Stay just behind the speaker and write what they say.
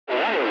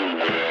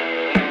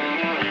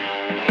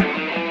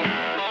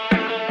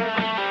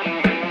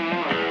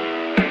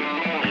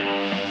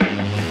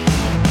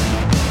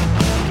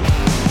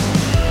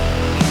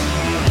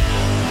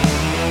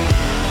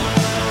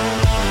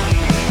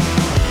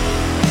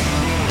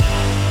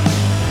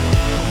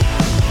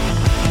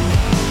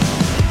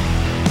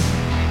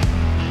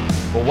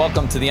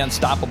Welcome to the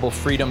Unstoppable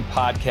Freedom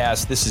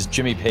Podcast. This is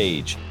Jimmy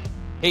Page.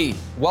 Hey,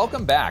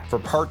 welcome back for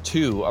part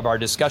 2 of our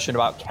discussion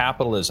about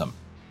capitalism.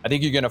 I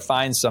think you're going to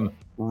find some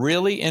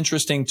really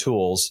interesting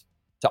tools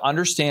to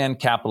understand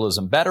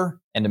capitalism better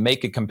and to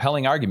make a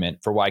compelling argument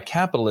for why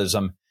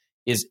capitalism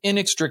is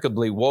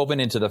inextricably woven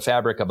into the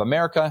fabric of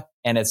America,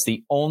 and it's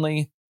the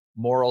only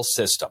moral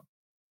system.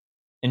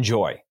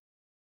 Enjoy.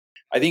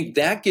 I think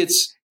that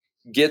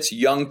gets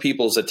young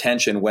people's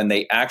attention when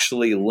they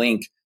actually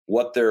link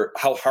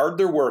how hard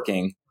they're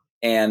working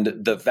and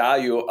the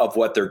value of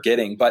what they're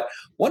getting. But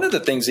one of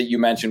the things that you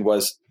mentioned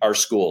was our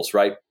schools,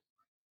 right?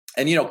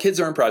 And kids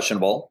are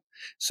impressionable.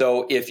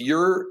 So if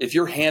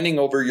you're handing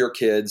over your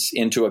kids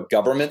into a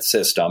government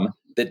system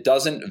that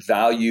doesn't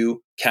value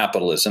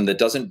capitalism, that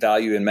doesn't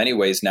value in many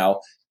ways now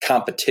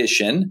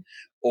competition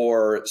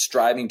or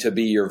striving to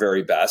be your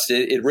very best,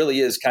 it really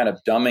is kind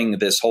of dumbing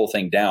this whole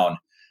thing down.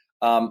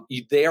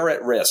 They are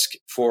at risk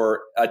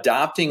for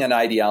adopting an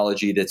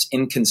ideology that's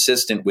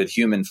inconsistent with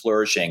human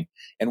flourishing.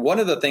 And one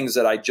of the things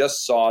that I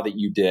just saw that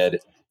you did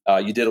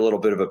a little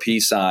bit of a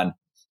piece on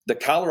the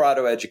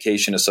Colorado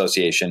Education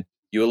Association.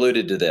 You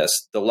alluded to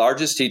this. The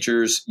largest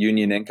teachers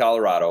union in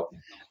Colorado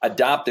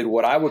adopted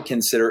what I would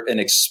consider an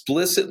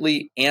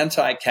explicitly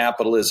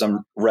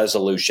anti-capitalism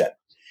resolution.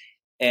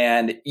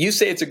 And you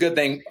say it's a good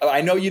thing. I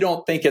know you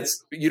don't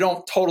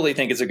totally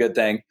think it's a good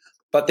thing,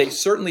 but they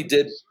certainly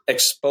did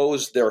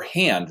expose their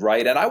hand,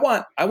 right? And I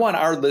want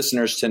our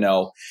listeners to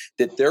know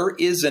that there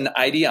is an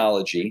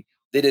ideology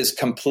that is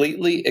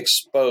completely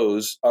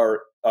exposed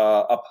or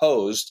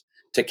opposed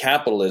to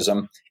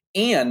capitalism.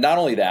 And not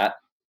only that,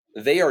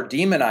 they are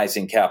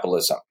demonizing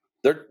capitalism.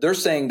 They're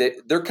saying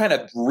that they're kind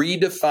of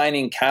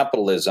redefining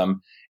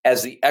capitalism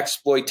as the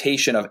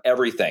exploitation of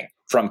everything,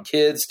 from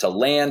kids to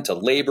land to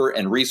labor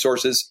and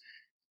resources.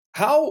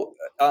 How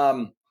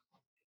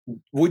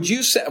would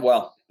you say,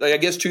 well, I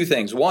guess 2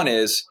 things. One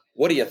is,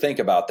 what do you think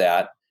about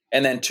that?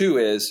 And then 2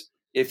 is,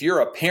 if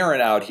you're a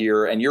parent out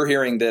here and you're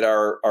hearing that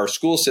our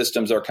school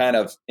systems are kind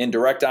of in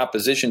direct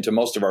opposition to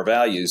most of our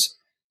values,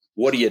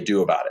 what do you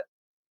do about it?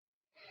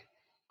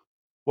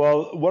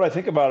 Well, what I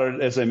think about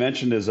it, as I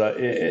mentioned, is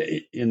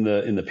in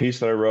the piece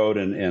that I wrote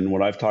and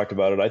when I've talked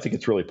about it, I think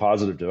it's really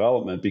positive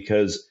development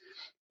because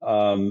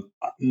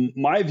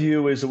my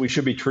view is that we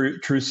should be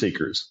truth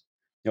seekers.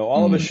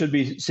 All of us should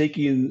be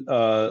seeking,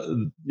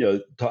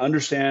 to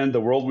understand the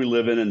world we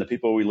live in and the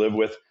people we live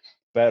with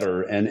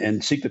better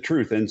and seek the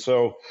truth. And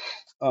so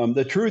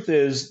the truth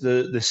is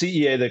the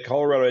CEA, the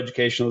Colorado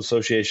Educational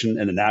Association,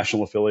 and the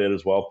national affiliate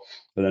as well,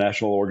 the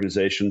national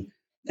organization,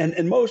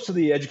 and most of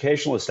the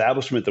educational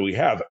establishment that we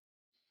have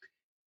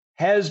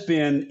has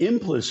been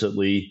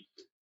implicitly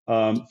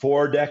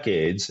for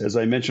decades, as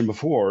I mentioned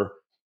before,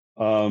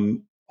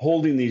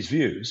 holding these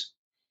views.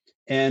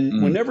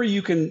 And whenever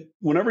you can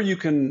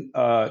kind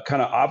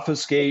of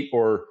obfuscate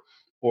or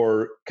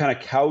kind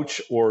of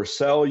couch or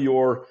sell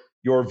your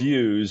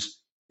views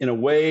in a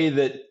way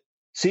that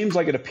seems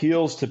like it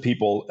appeals to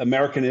people,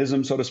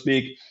 Americanism, so to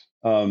speak,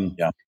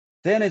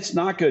 then it's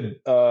not good.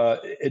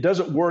 It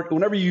doesn't work.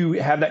 Whenever you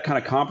have that kind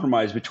of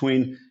compromise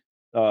between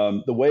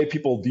the way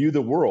people view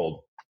the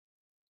world,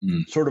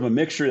 sort of a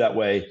mixture that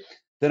way,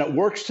 then it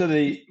works to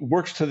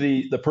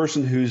the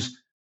person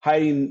who's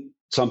hiding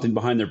something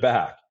behind their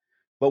back.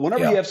 But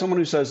whenever you have someone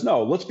who says,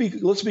 no, let's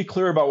be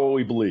clear about what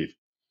we believe.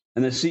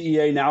 And the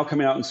CEA now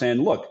coming out and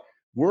saying, look,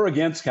 we're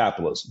against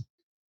capitalism.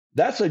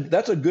 That's a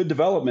good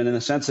development in the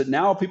sense that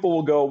now people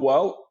will go,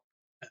 well,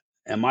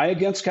 am I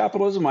against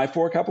capitalism? Am I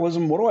for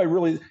capitalism?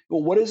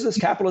 What is this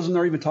capitalism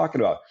they're even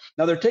talking about?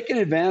 Now they're taking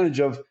advantage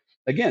of,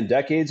 again,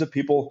 decades of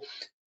people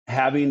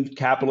having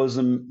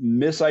capitalism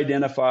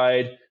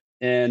misidentified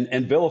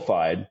and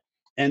vilified.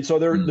 And so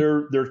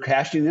they're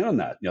cashing in on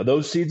that.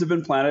 Those seeds have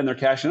been planted and they're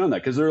cashing in on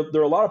that because there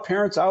are a lot of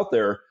parents out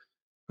there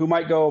who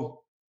might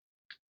go,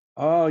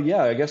 oh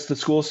yeah, I guess the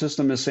school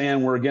system is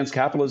saying we're against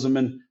capitalism.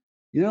 And,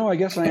 I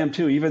guess I am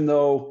too, even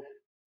though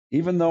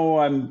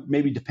I'm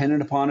maybe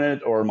dependent upon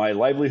it or my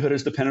livelihood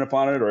is dependent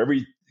upon it or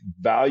every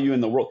value in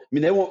the world. I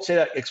mean, they won't say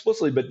that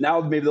explicitly, but now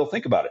maybe they'll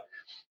think about it.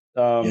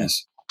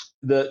 Yes.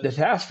 The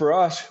task for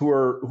us who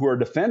are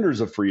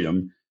defenders of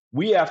freedom,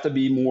 we have to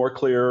be more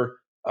clear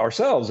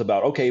ourselves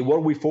about, okay, what are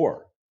we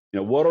for?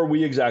 What are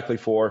we exactly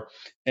for?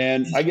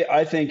 And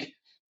I think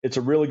it's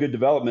a really good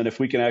development if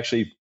we can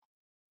actually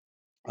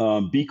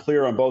be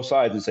clear on both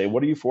sides and say,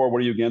 what are you for? What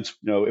are you against?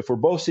 If we're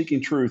both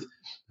seeking truth.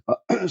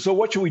 So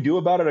what should we do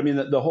about it? I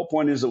mean, the whole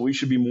point is that we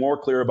should be more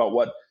clear about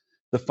what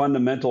the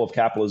fundamental of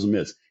capitalism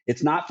is.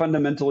 It's not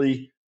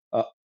fundamentally,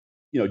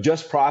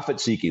 just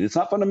profit seeking. It's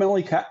not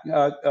fundamentally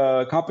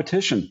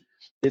competition.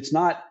 It's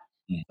not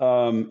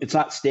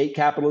state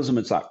capitalism.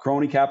 It's not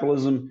crony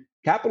capitalism.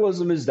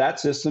 Capitalism is that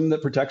system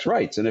that protects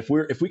rights. And if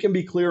we can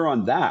be clear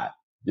on that,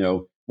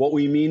 what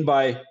we mean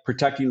by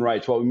protecting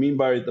rights, what we mean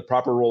by the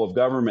proper role of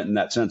government in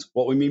that sense,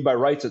 what we mean by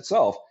rights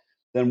itself,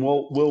 then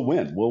we'll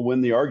win. We'll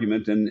win the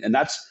argument. And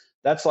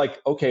that's like,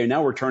 okay,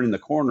 now we're turning the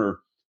corner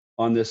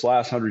on this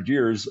last 100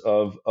 years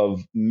of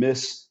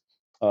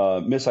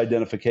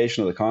misidentification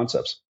of the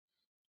concepts.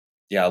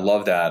 Yeah, I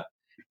love that.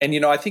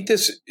 And, I think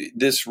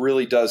this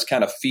really does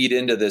kind of feed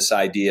into this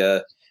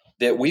idea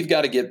that we've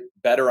got to get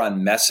better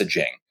on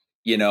messaging.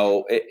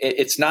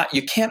 It's not,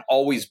 you can't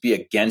always be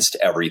against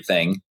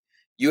everything.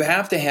 You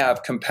have to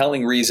have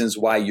compelling reasons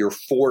why you're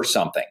for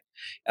something.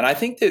 And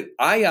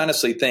I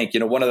honestly think,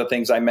 one of the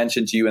things I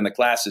mentioned to you in the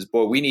class is,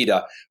 boy, we need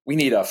a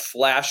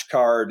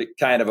flashcard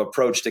kind of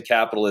approach to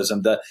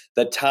capitalism,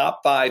 the top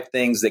 5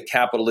 things that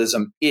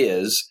capitalism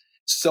is,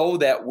 so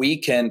that we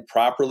can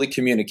properly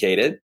communicate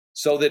it,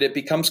 so that it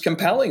becomes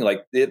compelling.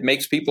 Like, it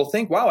makes people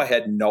think, wow, I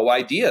had no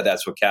idea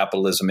that's what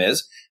capitalism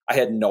is. I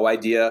had no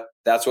idea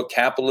that's what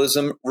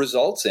capitalism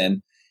results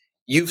in.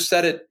 You've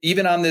said it,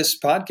 even on this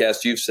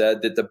podcast, you've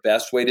said that the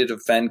best way to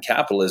defend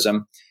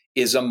capitalism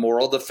is a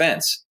moral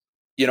defense.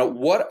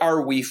 What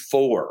are we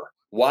for?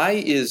 Why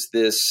is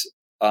this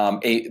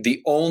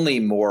the only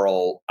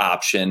moral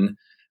option?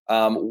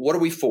 What are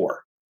we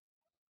for?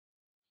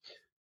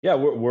 Yeah,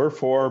 we're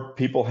for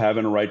people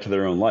having a right to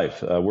their own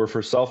life. We're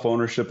for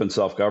self-ownership and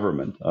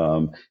self-government.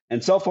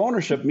 And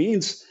self-ownership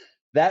means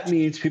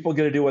people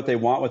get to do what they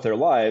want with their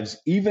lives,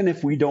 even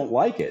if we don't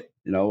like it.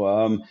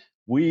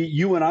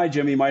 You and I,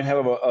 Jimmy, might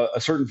have a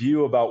certain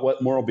view about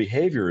what moral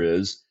behavior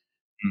is,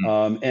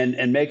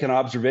 and make an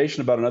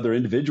observation about another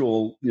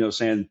individual,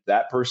 saying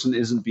that person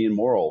isn't being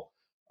moral.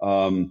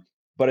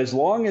 But as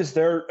long as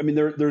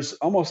there's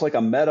almost like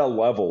a meta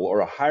level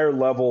or a higher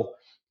level.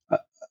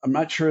 I'm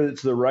not sure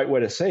it's the right way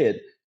to say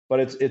it, but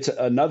it's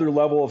another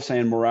level of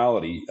saying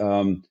morality.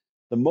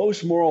 The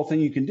most moral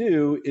thing you can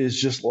do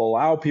is just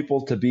allow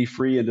people to be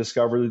free and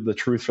discover the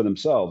truth for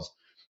themselves.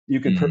 You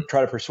can try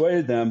to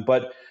persuade them,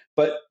 but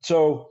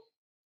so,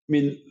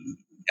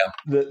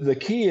 the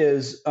key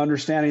is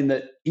understanding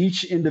that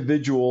each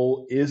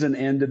individual is an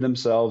end in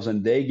themselves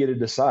and they get to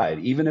decide,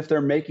 even if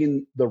they're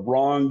making the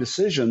wrong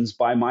decisions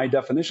by my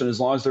definition, as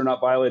long as they're not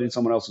violating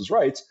someone else's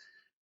rights,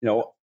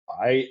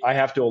 I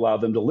have to allow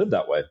them to live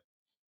that way.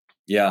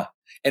 Yeah.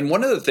 And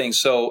one of the things,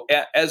 so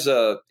as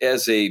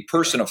a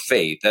person of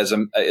faith, as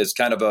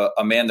kind of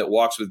a man that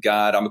walks with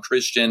God, I'm a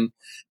Christian.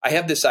 I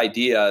have this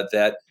idea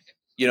that,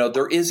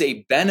 there is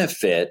a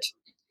benefit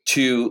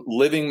to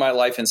living my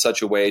life in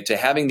such a way, to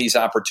having these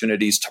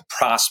opportunities to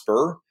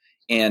prosper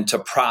and to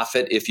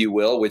profit, if you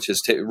will, which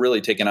is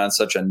really taken on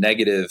such a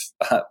negative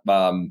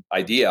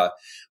idea.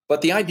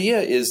 But the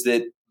idea is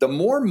that the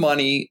more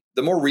money,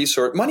 the more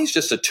resource, money's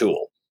just a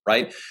tool.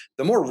 Right?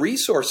 The more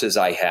resources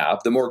I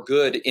have, the more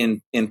good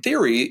in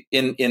theory,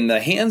 in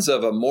the hands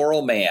of a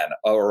moral man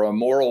or a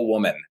moral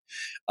woman.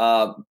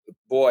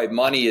 Boy,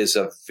 money is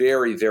a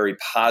very, very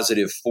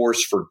positive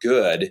force for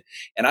good.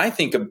 And I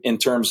think in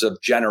terms of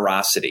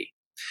generosity.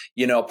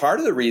 Part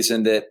of the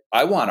reason that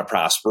I want to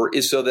prosper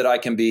is so that I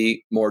can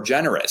be more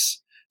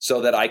generous,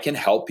 so that I can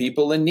help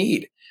people in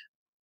need.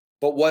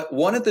 But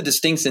one of the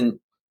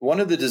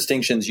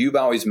distinctions you've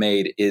always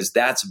made is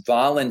that's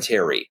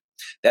voluntary.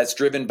 That's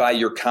driven by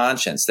your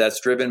conscience.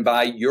 That's driven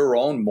by your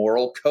own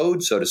moral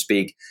code, so to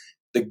speak.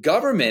 The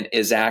government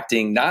is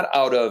acting not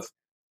out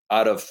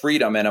of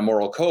freedom and a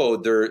moral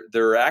code.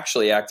 They're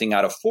actually acting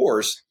out of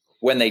force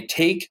when they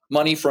take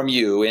money from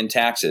you in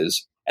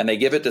taxes and they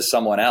give it to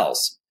someone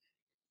else.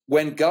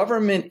 When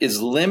government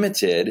is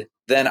limited,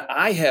 then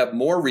I have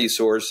more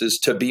resources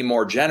to be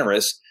more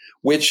generous,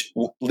 which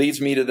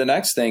leads me to the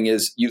next thing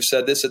is, you've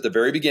said this at the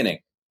very beginning.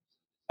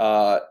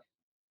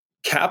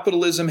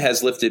 Capitalism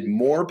has lifted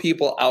more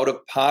people out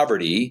of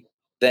poverty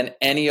than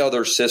any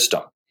other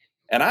system.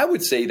 And I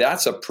would say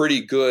that's a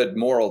pretty good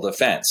moral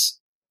defense.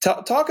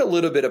 Talk a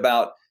little bit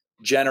about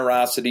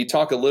generosity.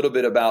 Talk a little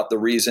bit about the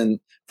reason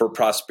for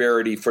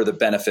prosperity for the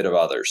benefit of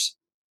others.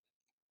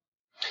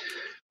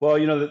 Well,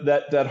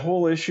 that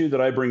whole issue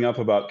that I bring up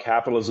about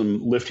capitalism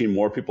lifting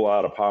more people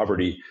out of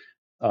poverty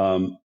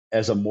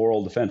as a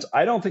moral defense,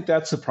 I don't think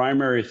that's the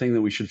primary thing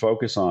that we should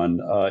focus on.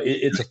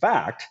 It's a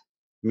fact.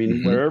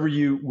 Whenever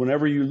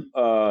you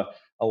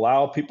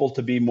allow people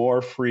to be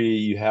more free,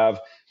 you have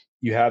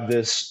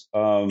this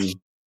a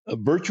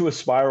virtuous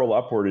spiral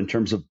upward in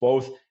terms of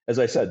both, as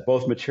I said,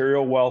 both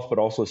material wealth, but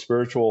also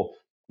spiritual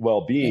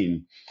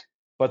well-being.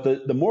 But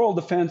the moral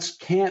defense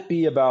can't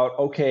be about,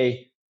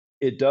 okay,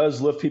 it does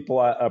lift people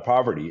out of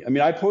poverty.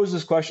 I pose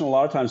this question a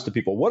lot of times to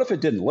people. What if it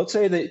didn't? Let's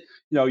say that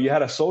you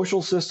had a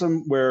social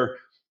system where,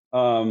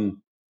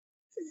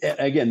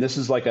 again, this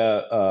is like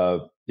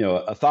a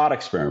thought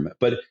experiment,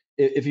 but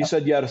if you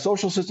said you had a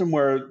social system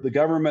where the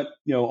government,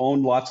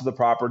 owned lots of the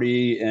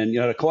property and you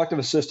had a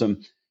collectivist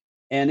system,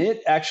 and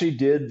it actually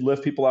did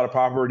lift people out of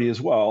poverty as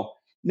well,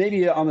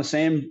 maybe on the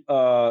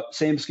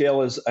same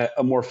scale as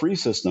a more free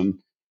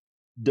system,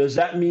 does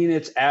that mean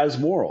it's as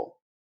moral?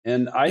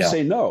 And I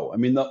say no.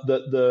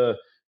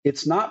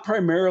 It's not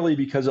primarily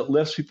because it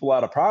lifts people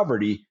out of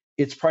poverty.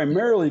 It's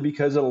primarily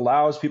because it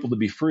allows people to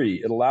be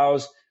free. It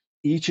allows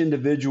each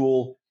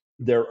individual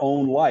their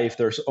own life,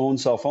 their own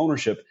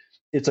self-ownership.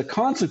 It's a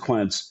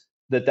consequence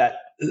that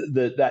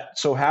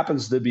so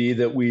happens to be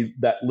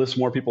that lifts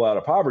more people out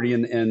of poverty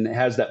and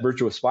has that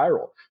virtuous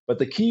spiral. But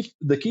the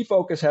key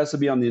focus has to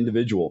be on the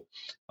individual,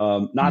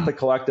 not the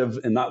collective,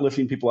 and not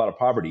lifting people out of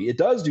poverty. It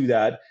does do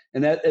that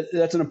And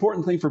that's an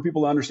important thing for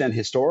people to understand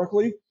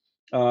historically,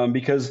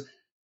 because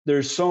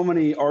there's so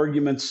many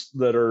arguments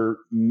that are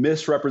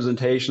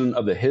misrepresentation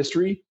of the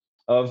history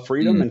of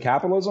freedom and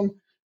capitalism.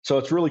 So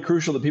it's really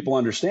crucial that people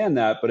understand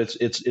that. But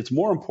it's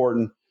more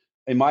important,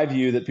 in my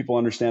view, that people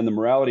understand the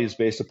morality is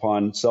based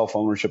upon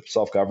self-ownership,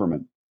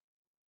 self-government.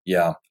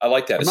 Yeah, I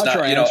like that. I'm not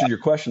sure I answered your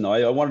question, though.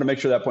 I wanted to make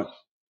sure that point.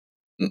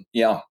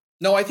 Yeah.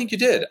 No, I think you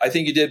did. I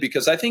think you did,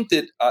 because I think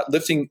that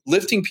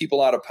lifting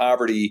people out of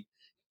poverty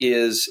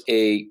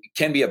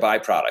can be a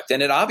byproduct,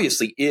 and it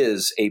obviously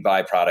is a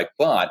byproduct.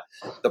 But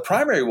the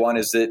primary one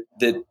is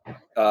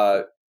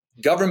that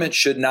government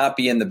should not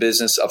be in the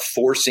business of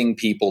forcing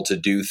people to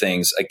do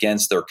things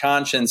against their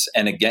conscience,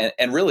 and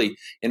really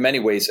in many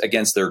ways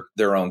against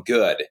their own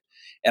good.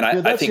 And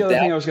that's I think the other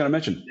thing I was going to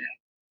mention.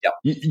 Yeah,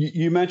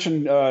 you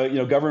mentioned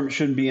government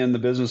shouldn't be in the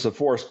business of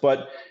force,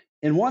 but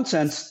in one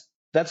sense,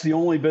 that's the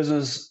only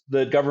business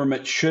that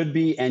government should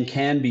be and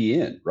can be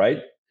in, right?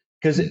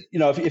 Because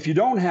if you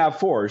don't have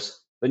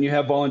force, then you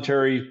have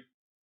voluntary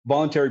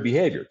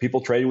behavior.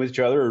 People trading with each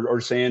other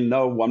or saying,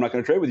 "No, I'm not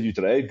going to trade with you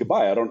today.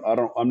 Goodbye.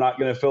 I'm not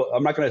going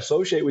to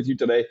associate with you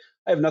today.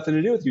 I have nothing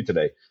to do with you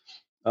today."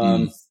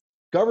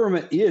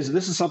 Government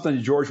this is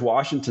something George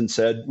Washington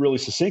said really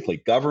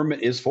succinctly.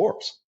 Government is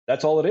force.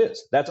 That's all it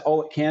is. That's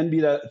all it can be.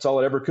 That's all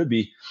it ever could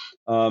be.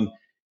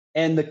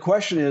 And the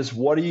question is,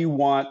 what do you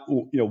want?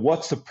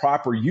 What's the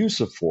proper use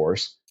of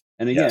force?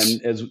 And again,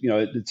 as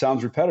it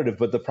sounds repetitive,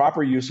 but the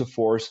proper use of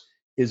force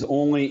is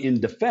only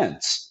in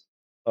defense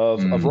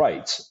of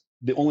rights,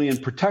 only in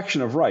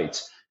protection of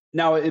rights.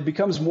 Now, it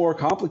becomes more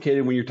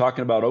complicated when you're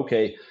talking about,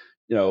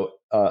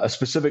 a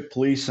specific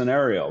police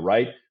scenario,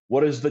 right?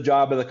 What is the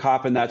job of the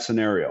cop in that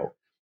scenario?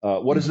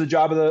 What is the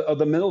job of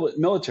the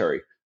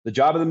military? The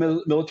job of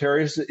the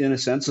military is, in a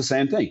sense, the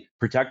same thing.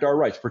 Protect our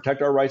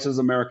rights as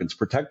Americans,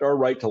 protect our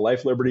right to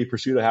life, liberty,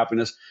 pursuit of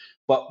happiness.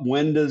 But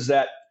when does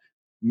that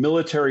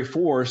military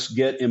force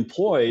get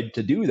employed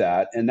to do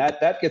that? And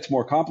that gets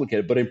more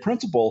complicated. But in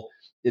principle,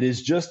 it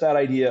is just that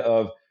idea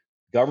of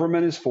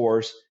government is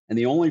force, and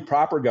the only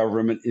proper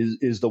government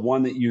is the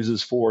one that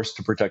uses force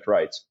to protect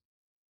rights.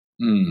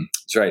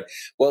 That's right.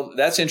 Well,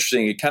 that's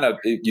interesting.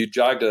 You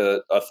jogged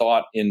a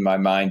thought in my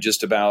mind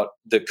just about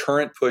the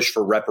current push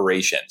for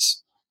reparations.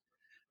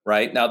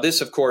 Right now,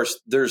 this, of course,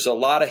 there's a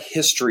lot of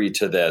history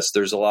to this.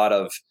 There's a lot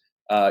of,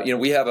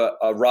 we have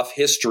a rough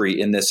history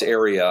in this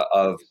area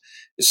of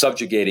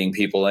subjugating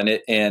people,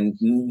 and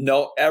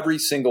every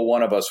single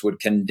one of us would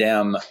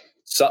condemn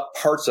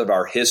parts of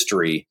our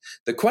history.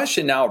 The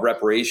question now of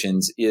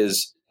reparations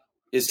is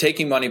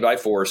taking money by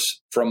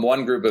force from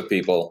one group of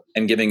people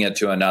and giving it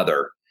to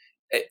another.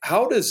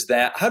 How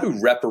do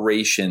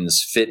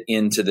reparations fit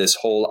into this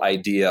whole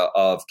idea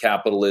of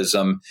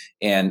capitalism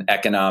and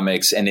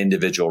economics and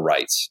individual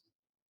rights?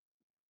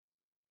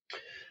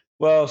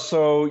 Well,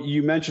 so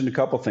you mentioned a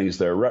couple things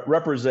there.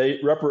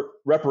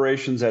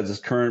 Reparations, as it's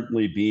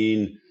currently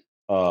being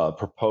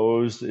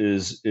proposed,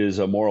 is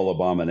a moral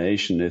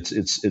abomination.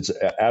 It's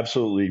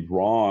absolutely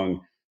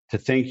wrong to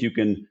think you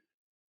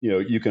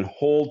can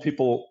hold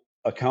people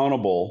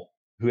accountable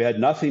who had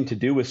nothing to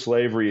do with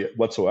slavery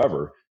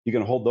whatsoever. You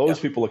can hold those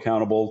people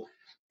accountable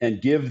and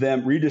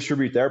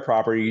redistribute their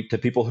property to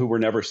people who were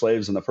never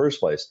slaves in the first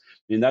place.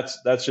 I mean,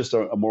 that's just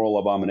a moral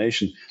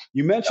abomination.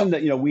 You mentioned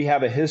that we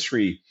have a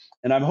history,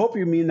 and I hope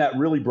you mean that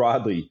really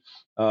broadly.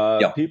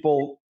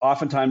 People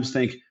oftentimes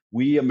think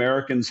we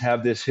Americans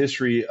have this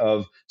history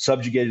of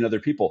subjugating other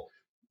people,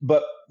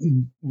 but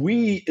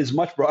we is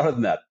much broader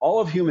than that. All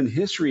of human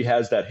history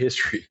has that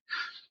history.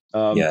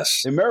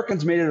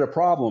 Americans made it a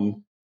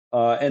problem.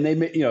 And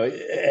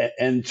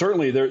and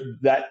certainly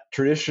that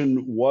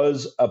tradition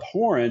was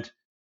abhorrent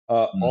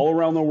all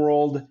around the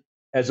world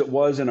as it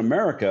was in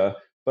America.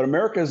 But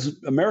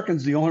Americans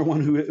the only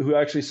one who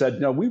actually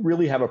said, no, we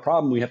really have a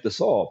problem we have to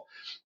solve.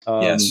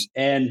 And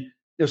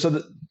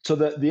so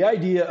the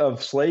idea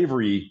of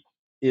slavery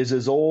is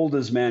as old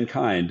as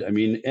mankind. I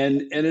mean,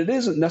 and it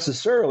isn't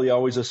necessarily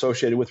always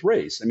associated with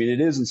race. I mean,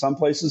 it is in some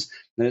places,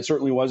 and it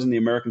certainly was in the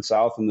American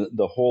South, and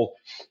the whole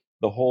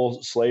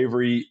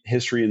slavery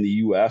history in the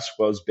U.S.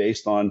 was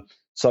based on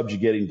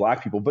subjugating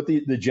Black people. But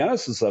the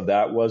genesis of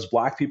that was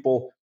Black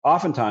people,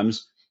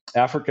 oftentimes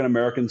African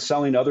Americans,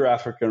 selling other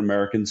African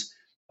Americans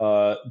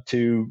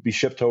to be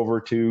shipped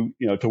over to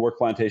work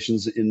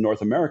plantations in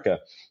North America.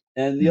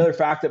 And the other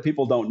fact that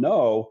people don't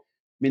know,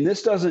 I mean,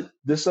 this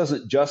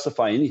doesn't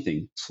justify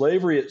anything.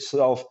 Slavery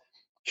itself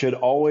should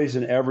always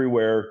and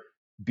everywhere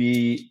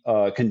be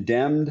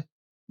condemned,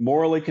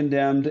 morally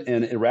condemned,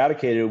 and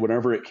eradicated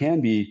whenever it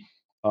can be.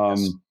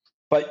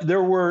 But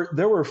there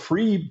were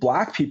free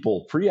Black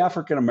people, free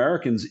African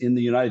Americans in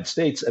the United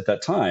States at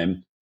that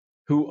time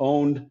who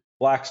owned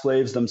Black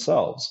slaves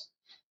themselves.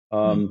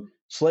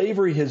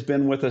 Slavery has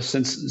been with us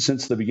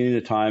since the beginning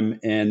of time,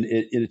 and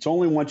it's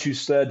only once you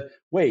said,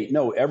 wait,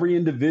 no, every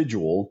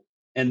individual,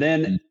 and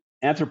then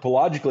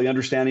anthropologically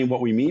understanding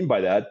what we mean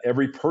by that,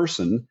 every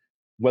person,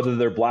 whether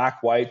they're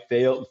Black, white,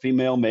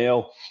 female,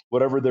 male,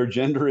 whatever their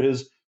gender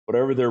is,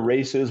 whatever their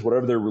race is,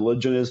 whatever their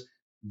religion is,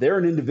 they're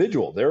an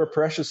individual. They're a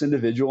precious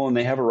individual, and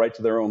they have a right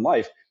to their own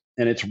life.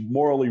 And it's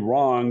morally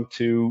wrong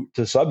to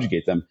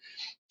subjugate them.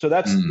 So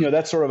that's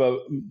that's sort of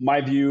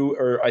my view,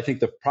 or I think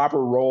the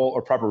proper role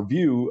or proper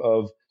view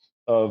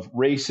of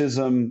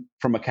racism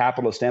from a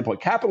capitalist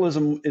standpoint.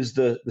 Capitalism is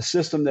the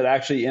system that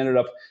actually ended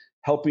up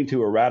helping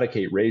to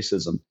eradicate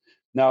racism.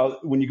 Now,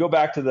 when you go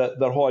back to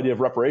the whole idea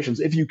of reparations,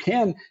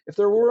 if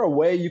there were a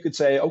way you could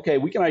say, okay,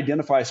 we can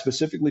identify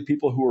specifically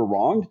people who were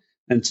wronged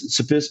and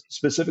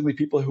specifically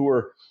people who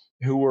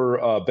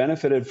were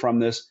benefited from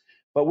this,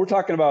 but we're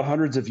talking about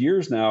hundreds of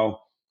years now.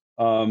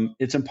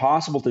 It's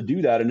impossible to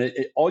do that, and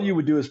all you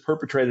would do is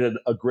perpetrate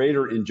a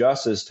greater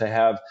injustice to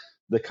have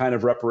the kind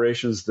of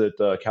reparations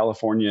that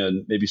California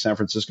and maybe San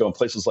Francisco and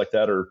places like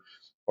that are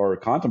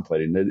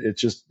contemplating.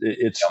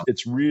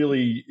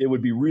 It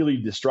would be really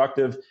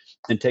destructive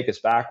and take us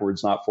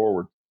backwards, not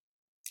forward.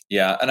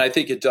 Yeah, and I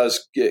think it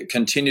does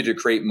continue to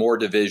create more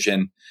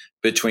division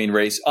between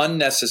race,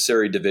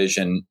 unnecessary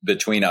division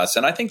between us.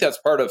 And I think that's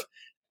part of,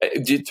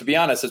 to be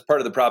honest, it's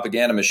part of the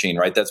propaganda machine,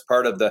 right? That's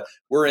part of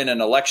we're in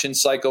an election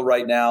cycle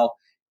right now,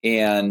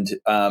 and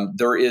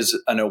there is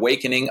an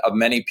awakening of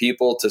many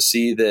people to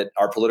see that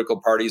our political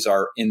parties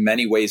are in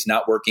many ways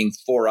not working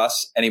for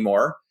us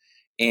anymore.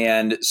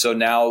 And so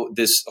now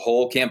this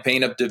whole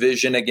campaign of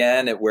division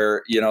again,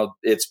 where,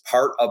 it's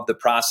part of the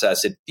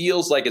process. It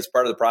feels like it's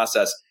part of the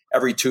process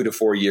every 2 to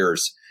 4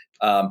 years.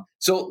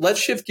 So let's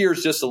shift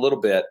gears just a little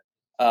bit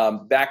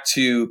back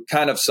to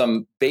kind of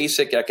some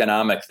basic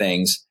economic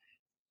things.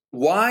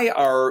 Why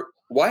are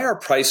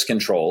price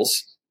controls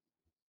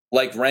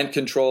like rent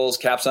controls,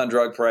 caps on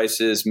drug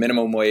prices,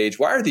 minimum wage,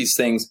 why are these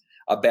things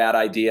a bad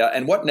idea?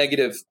 And what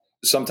negative,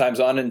 sometimes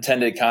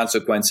unintended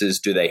consequences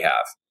do they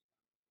have?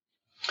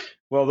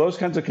 Well, those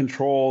kinds of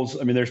controls,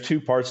 I mean, there's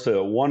two parts to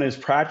it. One is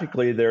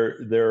practically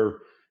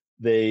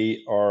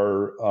they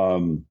are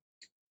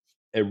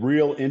a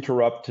real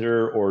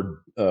interrupter,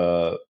 or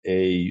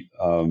they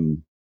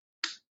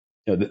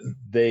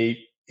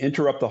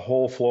interrupt the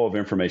whole flow of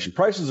information.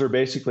 Prices are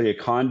basically a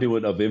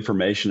conduit of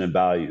information and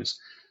values.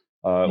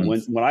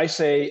 When I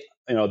say,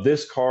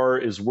 this car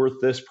is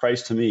worth this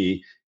price to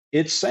me,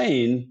 it's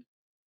saying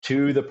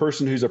to the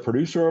person who's a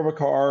producer of a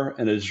car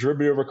and a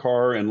distributor of a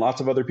car and lots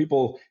of other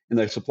people in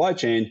the supply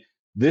chain,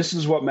 this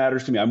is what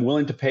matters to me. I'm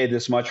willing to pay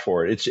this much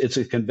for it. It's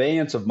a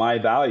conveyance of my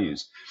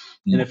values.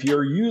 And if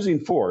you're using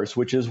force,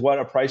 which is what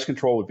a price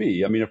control would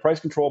be, I mean, a price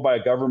control by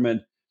a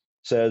government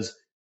says,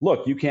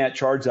 look, you can't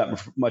charge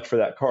that much for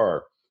that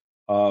car.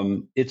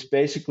 It's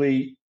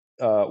basically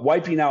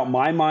wiping out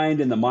my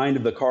mind and the mind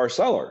of the car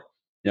seller.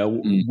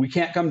 We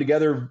can't come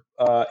together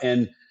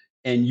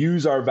and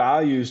use our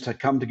values to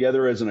come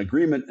together as an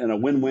agreement in a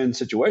win-win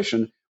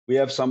situation. We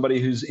have somebody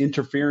who's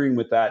interfering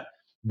with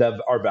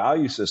our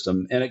value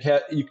system, and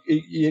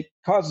it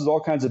causes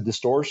all kinds of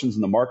distortions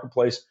in the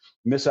marketplace,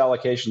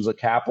 misallocations of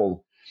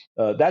capital.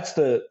 That's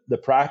the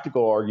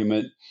practical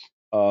argument.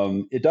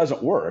 It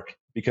doesn't work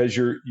because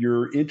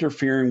you're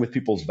interfering with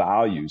people's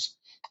values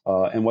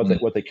and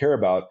what they care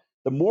about.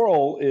 The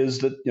moral is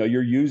that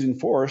you're using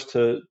force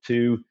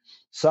to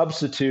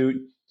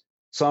substitute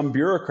some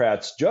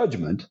bureaucrat's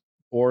judgment,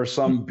 or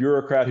some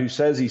bureaucrat who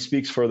says he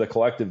speaks for the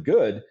collective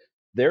good,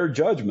 their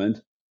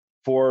judgment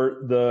for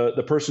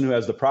the person who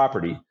has the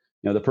property,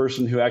 the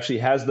person who actually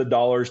has the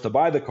dollars to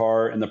buy the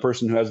car and the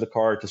person who has the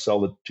car to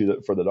sell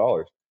for the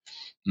dollars.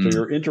 So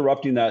you're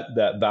interrupting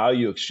that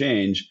value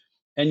exchange,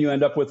 and you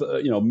end up with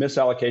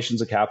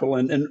misallocations of capital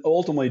and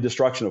ultimately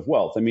destruction of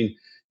wealth. I mean,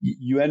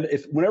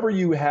 whenever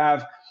you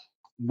have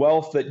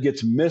wealth that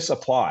gets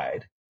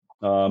misapplied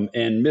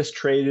and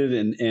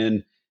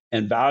mistraded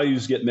and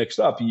values get mixed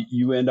up,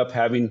 you end up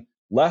having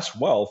less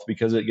wealth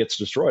because it gets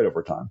destroyed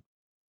over time.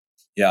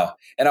 Yeah.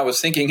 And I was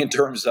thinking in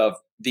terms of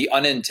the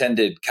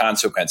unintended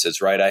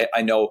consequences, right?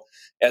 I know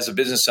as a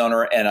business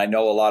owner, and I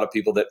know a lot of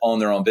people that own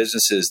their own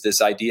businesses,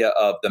 this idea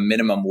of the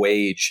minimum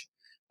wage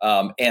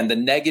and the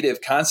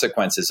negative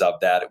consequences of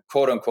that,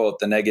 quote unquote,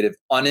 the negative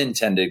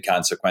unintended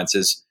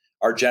consequences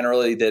are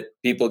generally that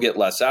people get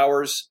less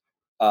hours.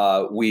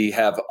 We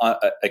have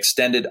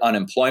extended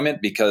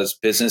unemployment because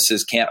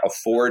businesses can't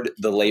afford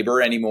the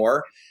labor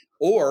anymore,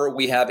 or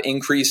we have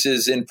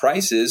increases in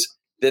prices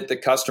that the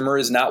customer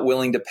is not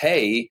willing to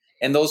pay.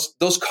 And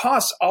those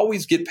costs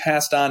always get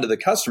passed on to the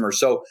customer.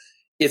 So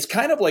it's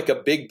kind of like a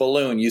big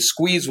balloon. You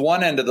squeeze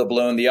one end of the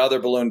balloon, the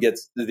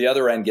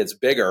other end gets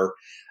bigger.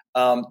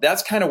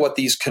 That's kind of what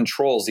these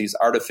controls, these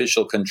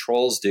artificial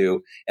controls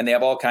do. And they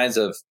have all kinds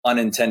of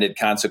unintended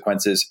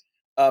consequences.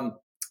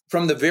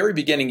 From the very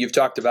beginning, you've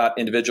talked about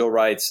individual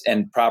rights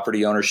and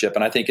property ownership.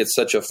 And I think it's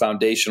such a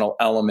foundational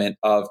element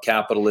of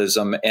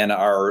capitalism and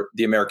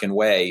the American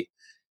way.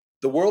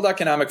 The World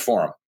Economic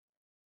Forum,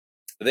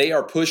 they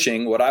are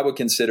pushing what I would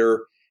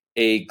consider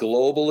a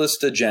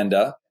globalist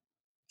agenda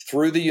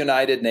through the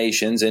United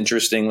Nations.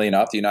 Interestingly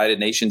enough, the United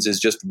Nations is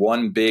just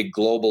one big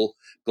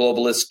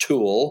globalist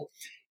tool.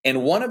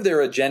 And one of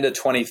their Agenda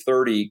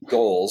 2030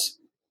 goals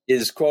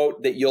is,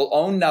 quote, that you'll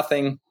own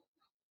nothing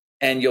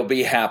and you'll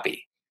be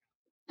happy.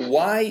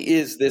 why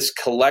is this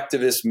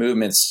collectivist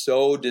movement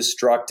so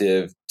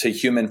destructive to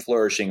human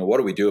flourishing, and what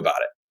do we do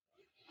about it?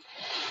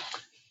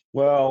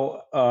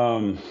 Well,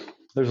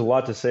 there's a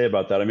lot to say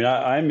about that. I mean,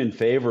 I'm in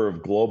favor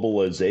of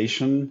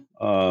globalization.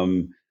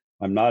 I'm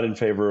not in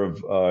favor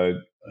of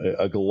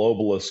a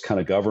globalist kind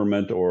of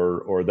government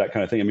or that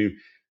kind of thing. I mean,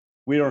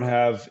 we don't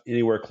have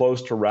anywhere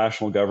close to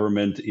rational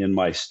government in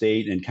my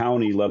state and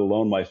county, let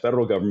alone my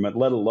federal government,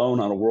 let alone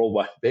on a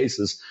worldwide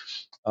basis.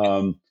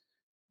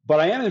 But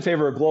I am in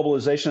favor of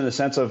globalization in the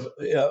sense of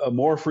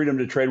more freedom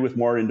to trade with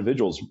more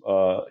individuals.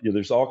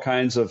 There's all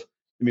kinds of,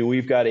 I mean,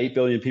 we've got 8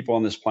 billion people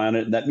on this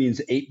planet, and that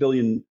means 8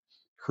 billion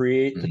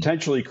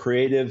potentially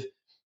creative,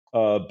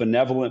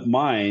 benevolent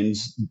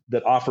minds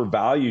that offer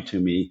value to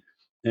me.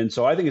 And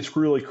so I think it's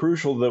really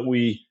crucial that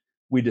we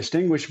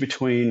distinguish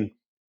between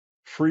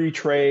free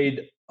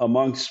trade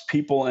amongst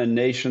people and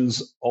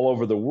nations all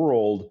over the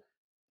world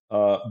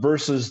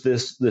versus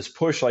this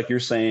push, like you're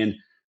saying,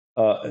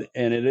 and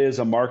it is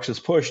a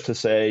Marxist push to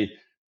say,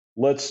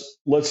 let's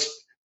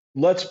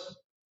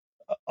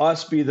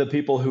us be the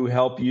people who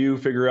help you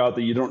figure out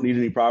that you don't need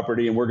any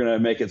property, and we're going to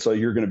make it so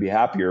you're going to be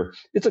happier.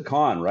 It's a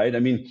con, right? I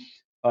mean,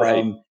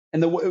 right.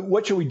 And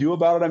what should we do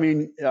about it? I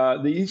mean,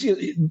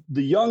 the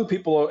young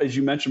people, as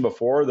you mentioned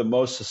before, are the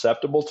most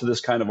susceptible to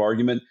this kind of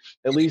argument,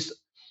 at least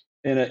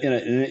in an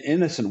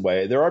innocent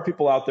way. There are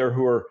people out there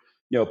who are,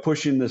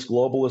 pushing this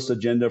globalist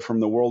agenda from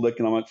the World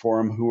Economic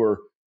Forum who are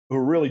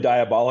really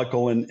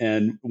diabolical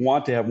and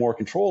want to have more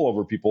control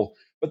over people.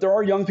 But there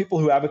are young people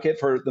who advocate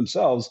for it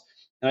themselves,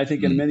 and I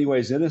think in many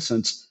ways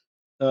innocence.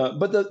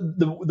 But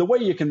the way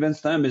you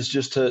convince them is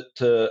just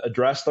to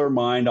address their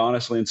mind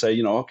honestly and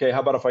say, okay,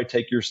 how about if I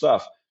take your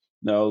stuff?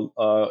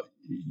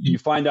 You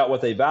find out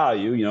what they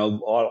value. A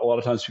lot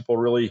of times people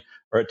really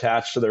are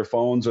attached to their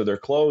phones or their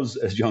clothes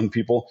as young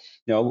people.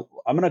 I'm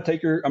going to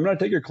take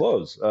your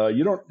clothes.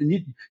 You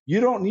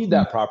don't need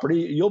that property.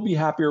 You'll be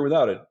happier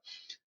without it.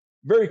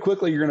 Very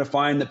quickly, you're going to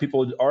find that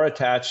people are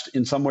attached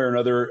in some way or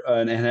another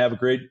and have a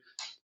great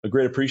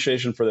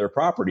appreciation for their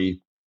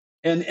property.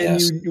 And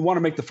Yes. you want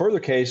to make the further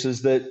case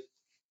is that,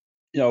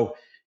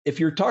 if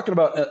you're talking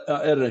about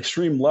at an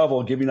extreme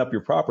level, giving up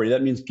your property,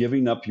 that means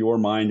giving up your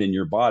mind and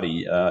your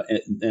body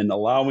and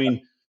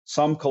allowing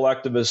some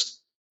collectivist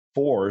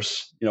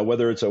force,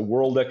 whether it's a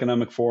World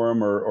Economic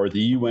Forum or the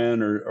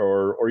UN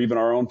or even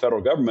our own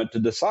federal government, to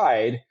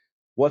decide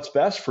what's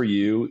best for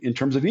you in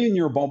terms of even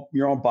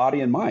your own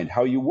body and mind,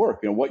 how you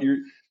work,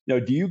 do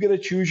you get to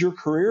choose your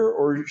career,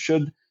 or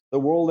should the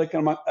World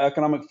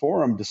Economic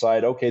Forum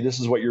decide, okay, this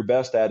is what you're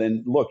best at,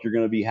 and look, you're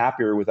going to be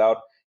happier without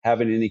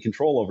having any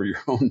control over your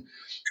own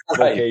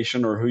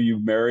vocation or who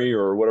you marry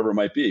or whatever it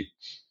might be.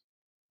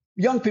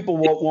 Young people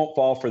won't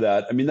fall for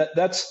that. I mean,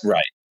 that's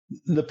right.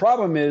 The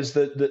problem is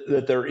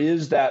that there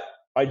is that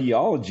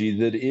ideology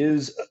that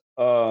is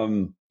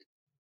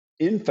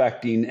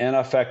infecting and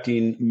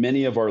affecting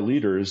many of our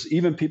leaders,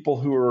 even people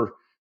who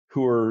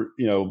are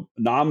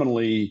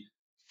nominally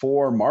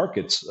for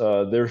markets.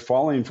 They're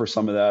falling for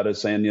some of that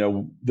as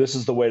saying, this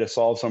is the way to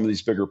solve some of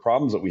these bigger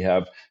problems that we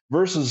have,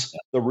 versus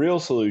the real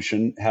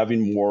solution,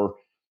 having more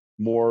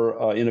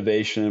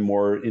innovation and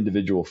more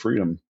individual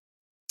freedom.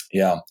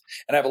 Yeah.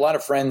 And I have a lot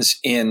of friends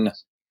in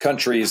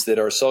countries that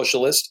are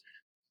socialist,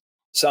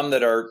 some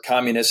that are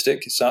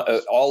communistic,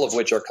 all of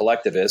which are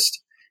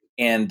collectivist.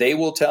 And they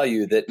will tell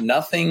you that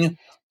nothing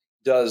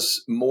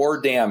does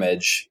more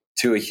damage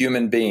to a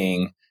human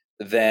being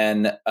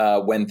than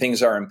when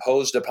things are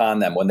imposed upon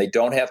them, when they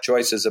don't have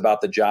choices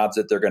about the jobs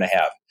that they're going to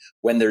have,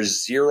 when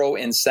there's zero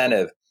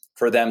incentive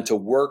for them to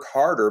work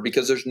harder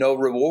because there's no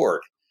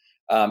reward.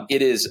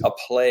 It is a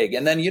plague.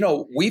 And then,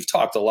 we've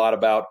talked a lot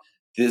about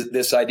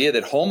this idea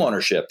that home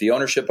ownership, the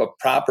ownership of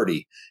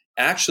property,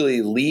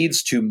 actually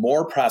leads to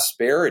more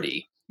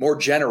prosperity, more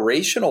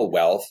generational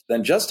wealth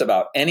than just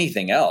about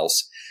anything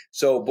else.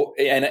 So,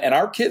 and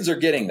our kids are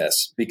getting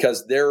this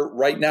because they're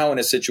right now in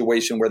a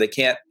situation where they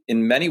can't,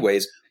 in many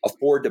ways,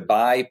 afford to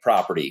buy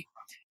property.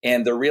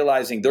 And they're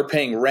realizing they're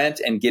paying rent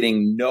and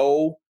getting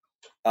no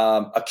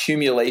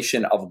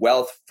accumulation of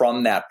wealth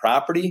from that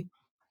property.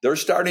 They're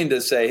starting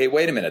to say, hey,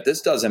 wait a minute,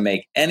 this doesn't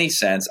make any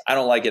sense. I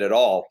don't like it at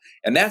all.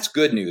 And that's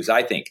good news,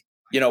 I think.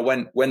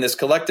 When this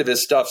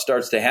collectivist stuff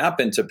starts to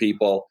happen to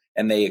people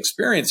and they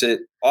experience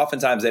it,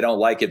 oftentimes they don't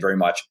like it very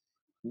much.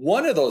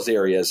 One of those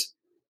areas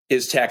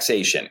is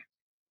taxation.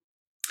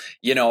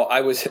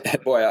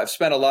 I've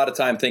spent a lot of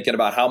time thinking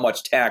about how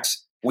much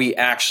tax we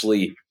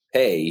actually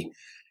pay.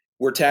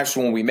 We're taxed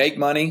when we make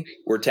money.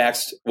 We're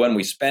taxed when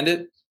we spend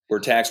it. We're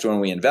taxed when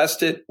we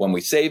invest it, when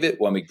we save it,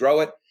 when we grow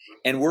it.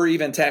 And we're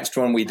even taxed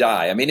when we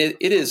die. I mean, it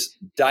is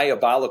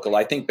diabolical.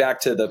 I think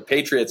back to the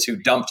patriots who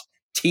dumped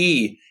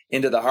tea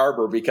into the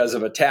harbor because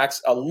of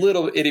a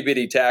little itty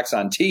bitty tax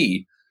on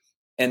tea.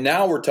 And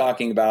now we're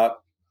talking about,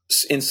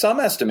 in some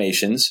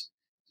estimations,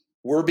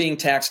 we're being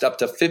taxed up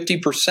to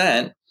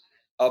 50%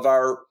 of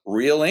our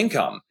real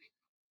income.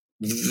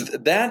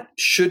 That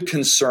should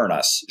concern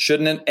us,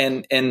 shouldn't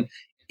it? And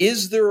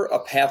is there a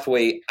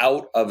pathway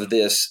out of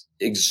this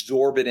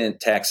exorbitant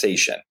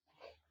taxation?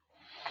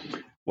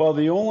 Well,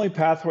 the only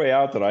pathway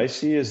out that I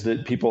see is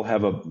that people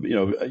have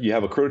you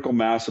have a critical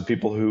mass of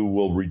people who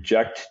will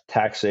reject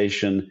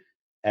taxation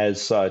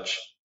as such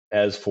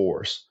as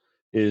force.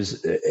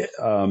 Is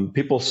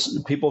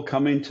people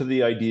coming to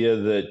the idea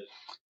that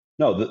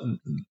no,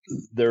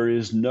 there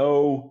is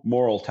no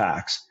moral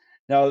tax.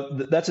 Now,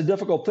 that's a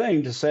difficult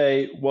thing to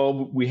say.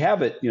 Well, we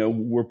have it.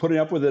 We're putting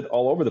up with it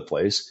all over the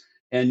place.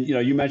 And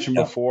you mentioned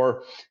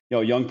before,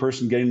 a young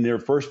person getting their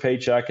first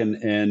paycheck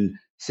and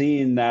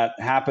seeing that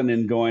happen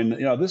and going,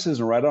 this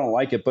isn't right. I don't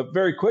like it. But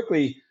very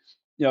quickly,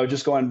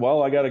 just going,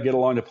 well, I got to get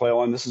along to play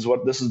along. This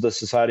is the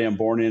society I'm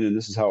born in, and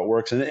this is how it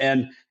works.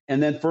 And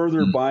then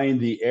further buying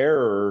the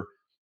error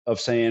of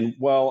saying,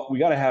 well, we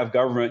got to have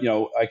government.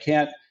 I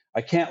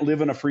can't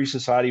live in a free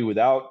society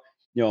without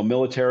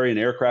military and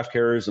aircraft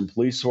carriers and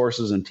police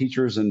forces and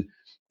teachers and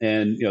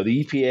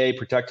the EPA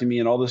protecting me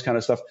and all this kind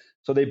of stuff.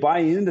 So they buy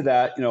into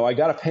that. I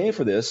got to pay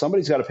for this.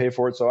 Somebody's got to pay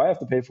for it, so I have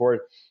to pay for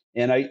it.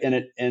 And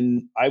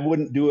I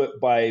wouldn't do it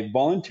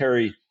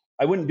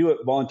I wouldn't do it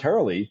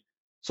voluntarily.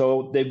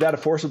 So they've got to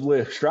forcibly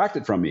extract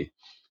it from me.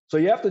 So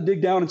you have to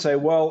dig down and say,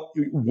 well,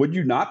 would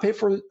you not pay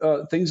for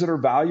things that are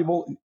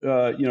valuable?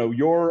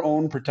 Your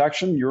own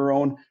protection, your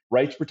own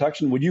rights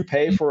protection. Would you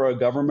pay for a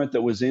government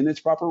that was in its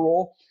proper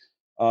role?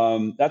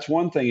 That's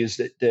one thing, is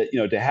that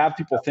to have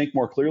people think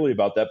more clearly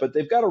about that. But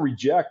they've got to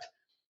reject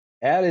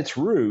at its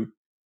root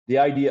the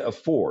idea of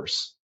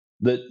force.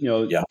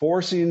 That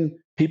forcing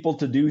people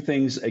to do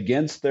things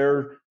against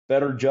their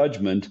better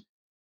judgment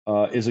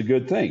is a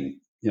good thing.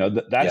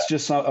 That's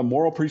just a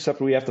moral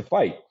precept we have to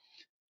fight.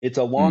 It's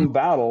a long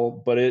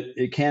battle, but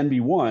it can be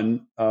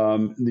won.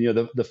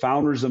 The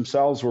founders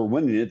themselves were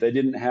winning it. They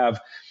didn't have,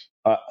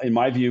 in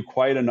my view,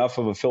 quite enough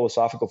of a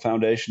philosophical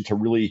foundation to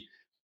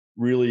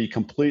really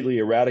completely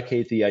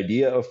eradicate the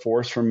idea of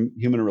force from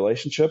human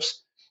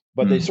relationships.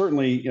 But they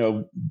certainly,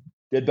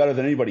 did better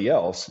than anybody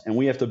else, and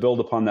we have to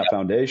build upon that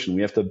foundation.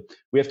 We have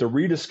to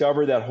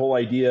rediscover that whole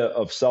idea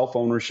of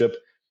self-ownership,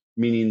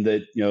 meaning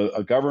that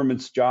a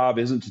government's job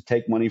isn't to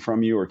take money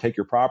from you or take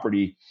your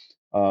property.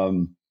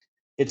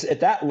 It's at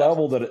that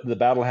level that the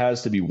battle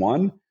has to be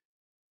won.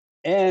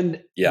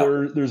 And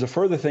there's a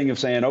further thing of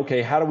saying,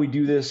 okay, how do we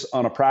do this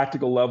on a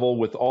practical level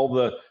with all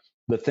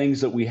the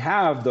things that we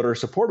have that are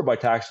supported by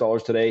tax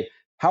dollars today?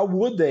 How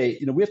would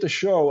they, we have to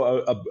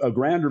show a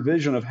grander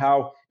vision of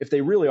how, if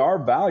they really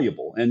are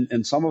valuable,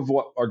 and some of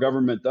what our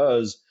government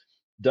does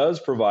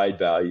provide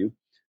value,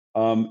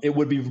 it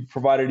would be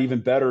provided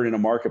even better in a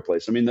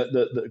marketplace. I mean,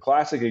 the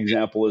classic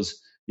example is,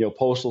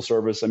 postal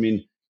service. I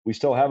mean, we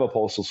still have a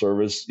postal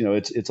service.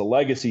 It's a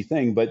legacy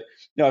thing. But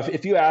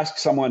if you ask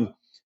someone,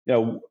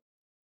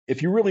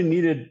 if you really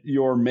needed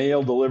your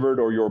mail delivered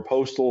or your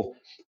postal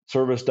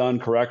service done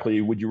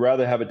correctly, would you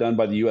rather have it done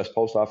by the U.S.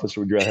 Post Office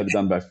or would you rather have it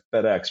done by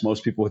FedEx?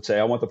 Most people would say,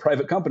 I want the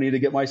private company to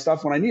get my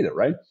stuff when I need it,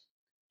 right?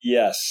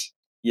 Yes.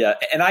 Yeah.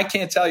 And I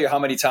can't tell you how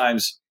many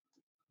times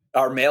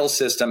our mail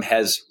system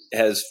has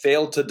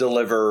failed to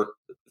deliver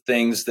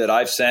things that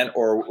I've sent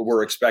or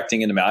were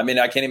expecting in the mail. I mean,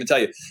 I can't even tell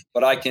you,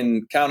 but I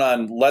can count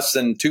on less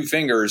than two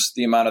fingers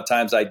the amount of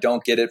times I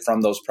don't get it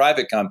from those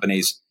private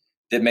companies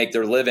that make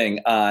their living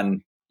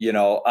on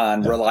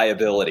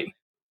reliability.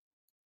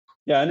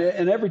 Yeah,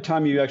 and every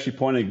time you actually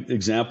point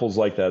examples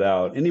like that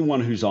out,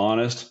 anyone who's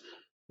honest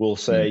will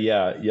say,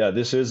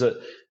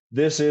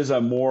 this is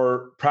a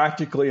more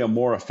practically a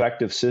more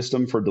effective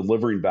system for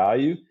delivering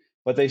value.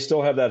 But they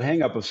still have that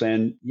hang up of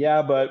saying,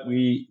 but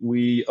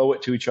we owe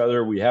it to each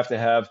other. We have to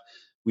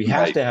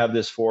have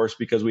this force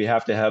because we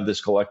have to have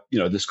this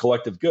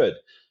collective good.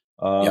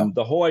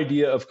 The whole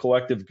idea of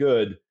collective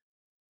good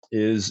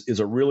is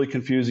a really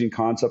confusing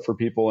concept for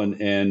people,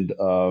 and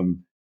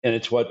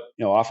it's what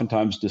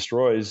oftentimes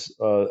destroys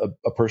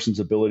a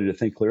person's ability to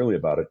think clearly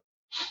about it.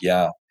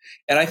 Yeah.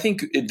 And I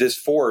think this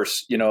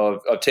force,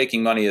 of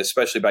taking money,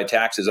 especially by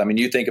taxes. I mean,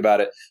 you think about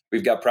it,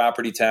 we've got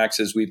property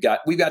taxes, we've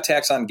got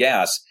tax on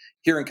gas.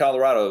 Here in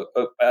Colorado,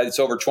 it's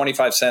over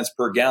 25 cents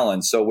per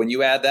gallon. So when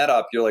you add that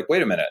up, you're like,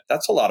 wait a minute,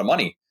 that's a lot of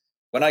money.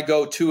 When I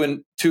go to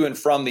and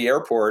from the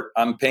airport,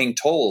 I'm paying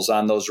tolls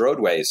on those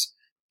roadways.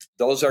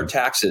 Those are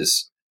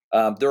taxes.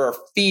 There are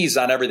fees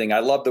on everything. I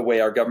love the way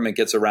our government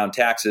gets around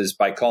taxes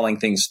by calling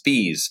things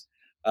fees.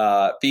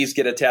 Fees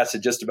get attached to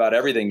just about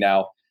everything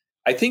now.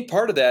 I think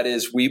part of that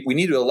is we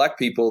need to elect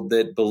people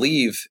that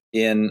believe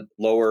in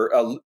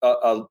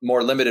a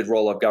more limited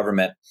role of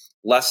government,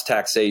 less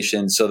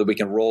taxation, so that we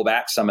can roll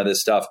back some of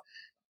this stuff.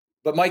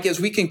 But Mike, as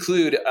we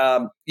conclude,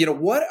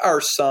 what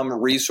are some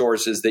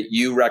resources that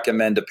you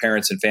recommend to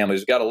parents and families?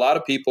 We've got a lot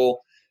of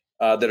people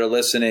that are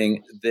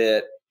listening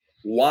that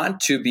want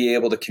to be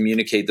able to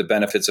communicate the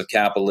benefits of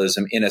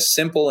capitalism in a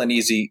simple and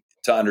easy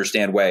to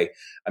understand way.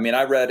 I mean,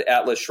 I read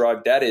Atlas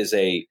Shrugged.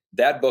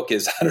 That book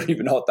is, I don't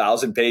even know,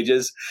 1,000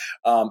 pages.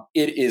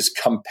 It is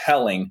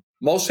compelling.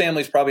 Most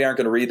families probably aren't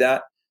going to read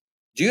that.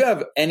 Do you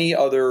have any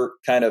other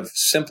kind of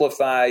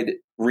simplified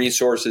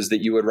resources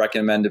that you would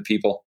recommend to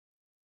people?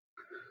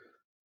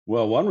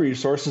 Well, one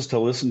resource is to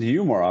listen to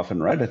you more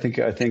often, right? I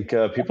think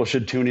people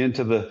should tune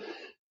into the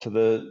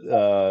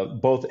the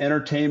both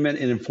entertainment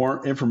and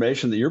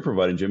information that you're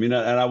providing, Jimmy. And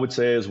I would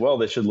say as well,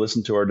 they should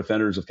listen to our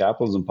Defenders of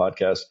Capitalism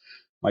podcast,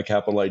 My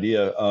Capital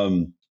Idea.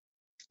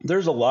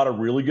 There's a lot of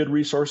really good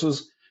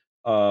resources.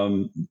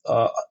 You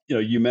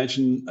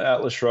mentioned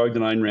Atlas Shrugged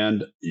and Ayn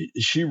Rand.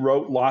 She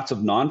wrote lots of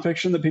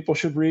nonfiction that people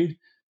should read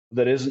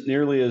that isn't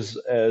nearly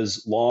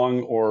as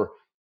long or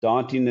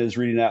daunting as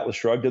reading Atlas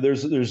Shrugged.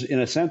 There's in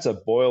a sense a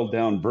boiled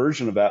down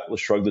version of Atlas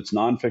Shrugged that's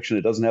nonfiction.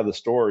 It doesn't have the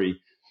story.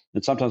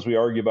 And sometimes we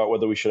argue about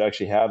whether we should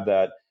actually have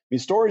that. I mean,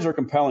 stories are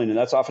compelling, and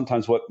that's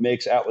oftentimes what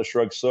makes Atlas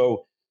Shrugged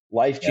so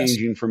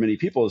life-changing for many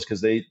people, is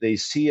because they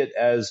see it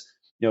as,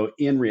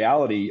 in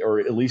reality, or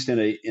at least in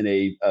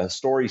a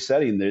story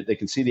setting, they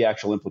can see the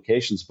actual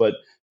implications. But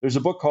there's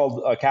a book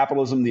called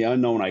Capitalism, the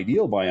Unknown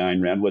Ideal by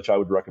Ayn Rand, which I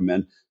would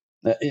recommend.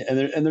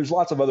 And there's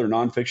lots of other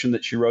nonfiction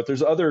that she wrote.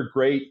 There's other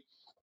great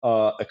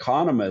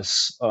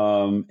economists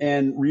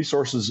and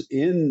resources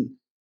in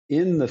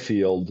the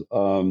field.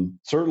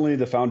 Certainly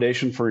the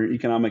Foundation for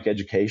Economic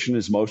Education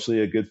is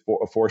mostly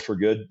a force for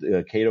good,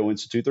 Cato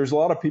Institute. There's a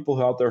lot of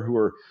people out there who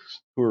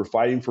are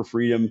fighting for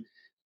freedom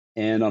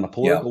and on a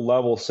political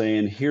level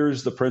saying,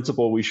 here's the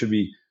principle we should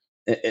be,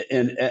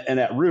 and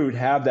at root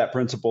have that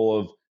principle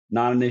of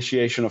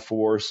non-initiation of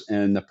force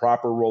and the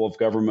proper role of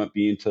government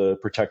being to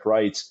protect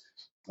rights.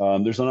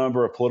 There's a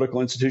number of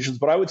political institutions,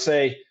 but I would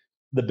say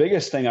the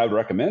biggest thing I would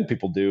recommend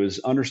people do is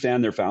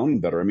understand their founding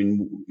better. I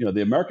mean,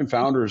 the American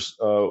founders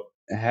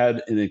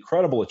had an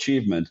incredible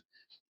achievement,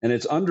 and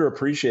it's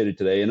underappreciated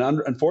today. And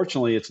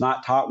unfortunately, it's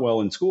not taught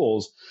well in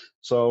schools.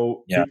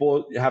 So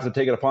people have to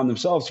take it upon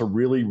themselves to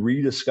really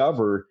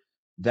rediscover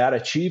that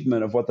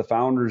achievement of what the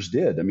founders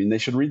did. I mean, they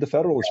should read the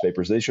Federalist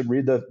Papers. They should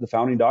read the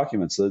founding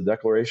documents, the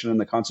Declaration and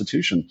the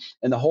Constitution,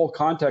 and the whole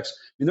context.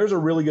 I mean, there's a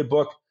really good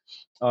book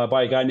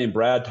by a guy named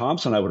Brad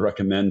Thompson I would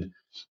recommend,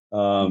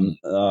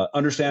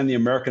 Understand the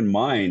American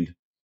Mind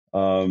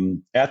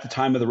at the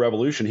time of the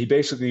Revolution. He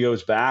basically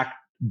goes back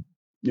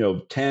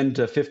 10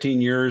 to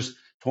 15 years,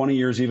 20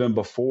 years even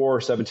before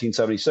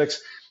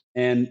 1776,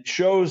 and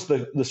shows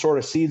the sort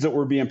of seeds that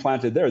were being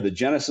planted there, the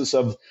genesis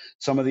of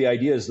some of the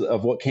ideas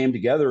of what came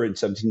together in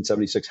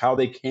 1776, how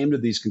they came to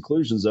these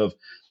conclusions of,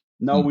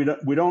 no, we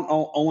don't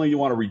only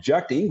want to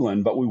reject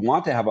England, but we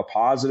want to have a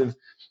positive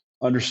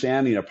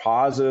understanding, a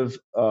positive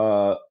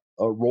a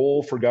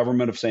role for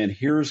government of saying,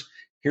 here's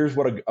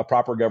what a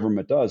proper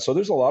government does. So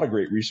there's a lot of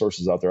great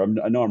resources out there.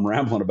 I know I'm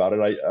rambling about it.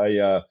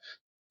 I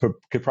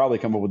could probably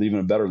come up with even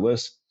a better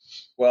list.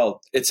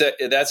 Well,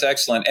 that's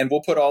excellent. And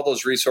we'll put all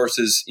those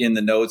resources in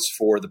the notes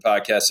for the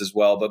podcast as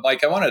well. But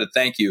Mike, I wanted to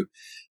thank you.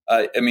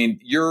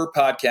 Your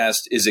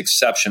podcast is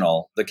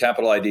exceptional. The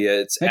Capital Idea,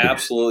 it's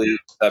absolutely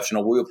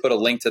exceptional. We'll put a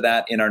link to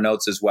that in our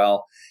notes as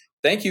well.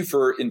 Thank you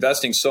for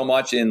investing so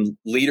much in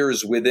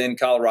leaders within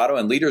Colorado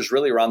and leaders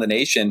really around the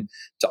nation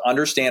to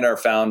understand our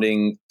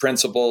founding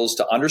principles,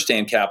 to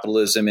understand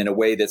capitalism in a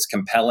way that's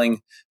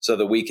compelling so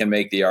that we can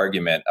make the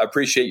argument. I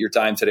appreciate your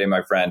time today,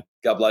 my friend.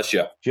 God bless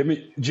you.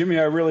 Jimmy,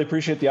 I really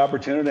appreciate the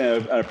opportunity.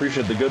 I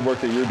appreciate the good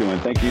work that you're doing.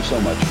 Thank you so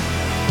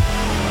much.